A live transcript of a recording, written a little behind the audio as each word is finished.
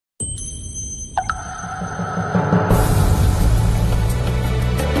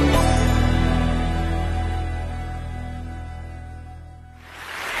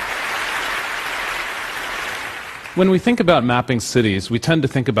When we think about mapping cities, we tend to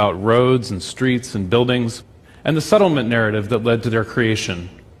think about roads and streets and buildings and the settlement narrative that led to their creation.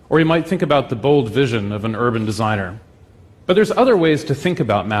 Or you might think about the bold vision of an urban designer. But there's other ways to think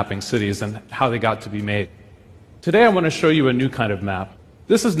about mapping cities and how they got to be made. Today I want to show you a new kind of map.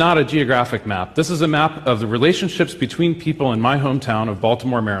 This is not a geographic map. This is a map of the relationships between people in my hometown of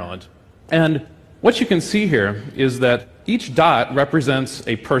Baltimore, Maryland. And what you can see here is that each dot represents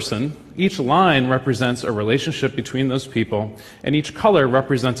a person, each line represents a relationship between those people, and each color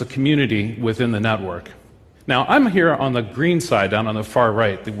represents a community within the network. Now, I'm here on the green side, down on the far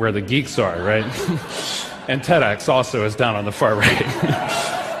right, where the geeks are, right? And TEDx also is down on the far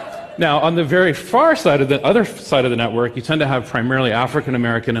right. Now, on the very far side of the other side of the network, you tend to have primarily African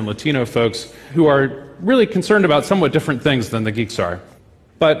American and Latino folks who are really concerned about somewhat different things than the geeks are.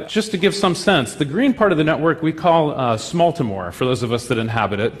 But just to give some sense, the green part of the network we call Smaltimore, for those of us that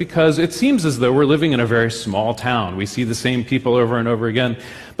inhabit it, because it seems as though we're living in a very small town. We see the same people over and over again.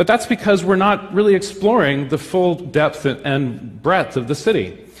 But that's because we're not really exploring the full depth and breadth of the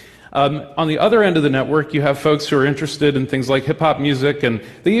city. On the other end of the network, you have folks who are interested in things like hip-hop music, and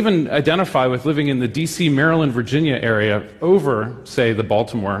they even identify with living in the D.C., Maryland, Virginia area over, say, the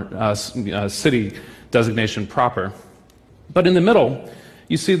Baltimore city designation proper. But in the middle,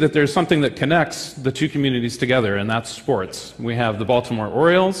 you see that there's something that connects the two communities together, and that's sports. We have the Baltimore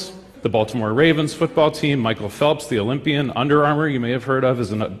Orioles, the Baltimore Ravens football team, Michael Phelps, the Olympian, Under Armour, you may have heard of,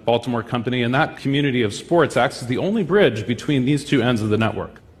 is a Baltimore company, and that community of sports acts as the only bridge between these two ends of the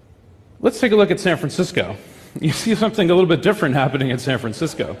network. Let's take a look at San Francisco. You see something a little bit different happening in San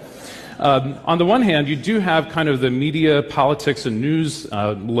Francisco. On the one hand, you do have kind of the media, politics, and news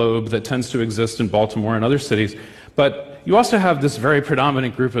lobe that tends to exist in Baltimore and other cities, but you also have this very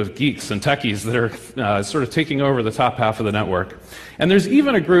predominant group of geeks and techies that are sort of taking over the top half of the network. And there's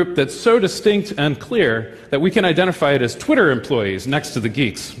even a group that's so distinct and clear that we can identify it as Twitter employees next to the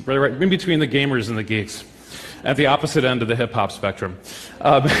geeks, right in between the gamers and the geeks, at the opposite end of the hip-hop spectrum.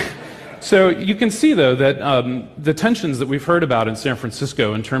 So you can see, though, that the tensions that we've heard about in San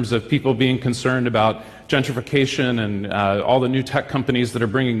Francisco in terms of people being concerned about gentrification and all the new tech companies that are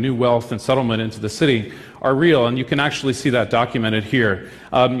bringing new wealth and settlement into the city are real, and you can actually see that documented here.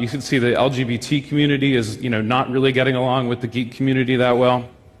 You can see the LGBT community is, not really getting along with the geek community that well,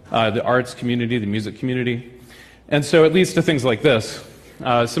 the arts community, the music community. And so it leads to things like this.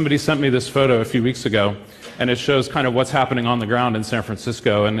 Somebody sent me this photo a few weeks ago, and it shows kind of what's happening on the ground in San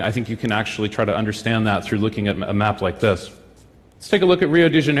Francisco, and I think you can actually try to understand that through looking at a map like this. Let's take a look at Rio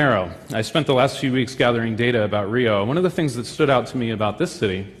de Janeiro. I spent the last few weeks gathering data about Rio. One of the things that stood out to me about this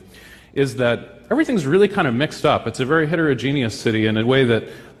city is that everything's really kind of mixed up. It's a very heterogeneous city in a way that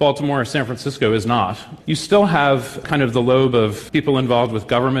Baltimore or San Francisco is not. You still have kind of the lobe of people involved with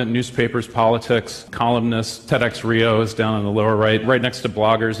government, newspapers, politics, columnists. TEDx Rio is down on the lower right next to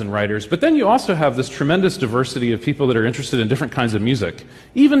bloggers and writers. But then you also have this tremendous diversity of people that are interested in different kinds of music.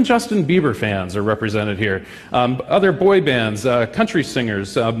 Even Justin Bieber fans are represented here. Other boy bands, country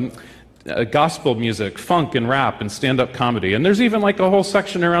singers, gospel music, funk and rap and stand-up comedy. And there's even like a whole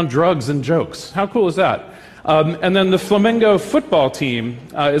section around drugs and jokes. How cool is that? And then the Flamengo football team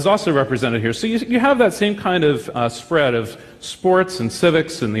is also represented here. So you have that same kind of spread of sports and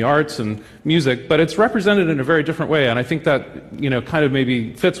civics and the arts and music, but it's represented in a very different way. And I think that kind of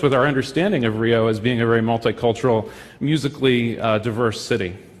maybe fits with our understanding of Rio as being a very multicultural, musically diverse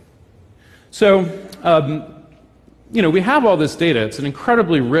city. So we have all this data. It's an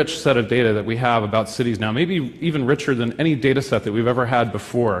incredibly rich set of data that we have about cities now, maybe even richer than any data set that we've ever had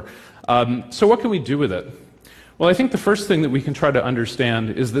before. So what can we do with it? Well, I think the first thing that we can try to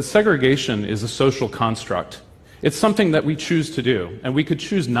understand is that segregation is a social construct. It's something that we choose to do, and we could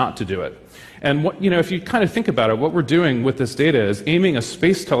choose not to do it. And if you kind of think about it, what we're doing with this data is aiming a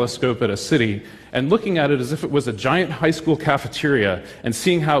space telescope at a city and looking at it as if it was a giant high school cafeteria and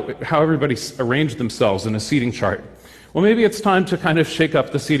seeing how everybody arranged themselves in a seating chart. Well, maybe it's time to kind of shake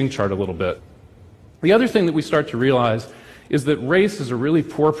up the seating chart a little bit. The other thing that we start to realize is that race is a really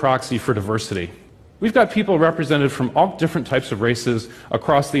poor proxy for diversity. We've got people represented from all different types of races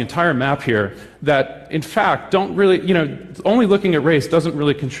across the entire map here that, in fact, don't really, only looking at race doesn't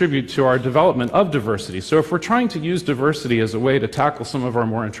really contribute to our development of diversity. So if we're trying to use diversity as a way to tackle some of our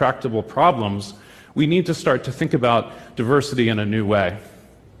more intractable problems, we need to start to think about diversity in a new way.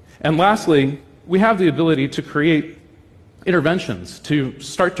 And lastly, we have the ability to create interventions to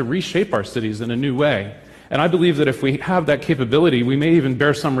start to reshape our cities in a new way. And I believe that if we have that capability, we may even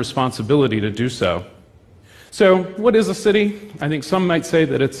bear some responsibility to do so. So what is a city? I think some might say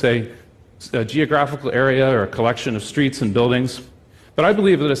that it's a geographical area or a collection of streets and buildings. But I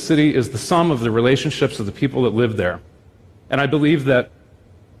believe that a city is the sum of the relationships of the people that live there. And I believe that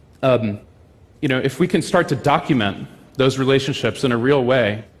if we can start to document those relationships in a real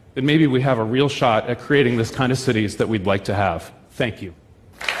way, then maybe we have a real shot at creating this kind of cities that we'd like to have. Thank you.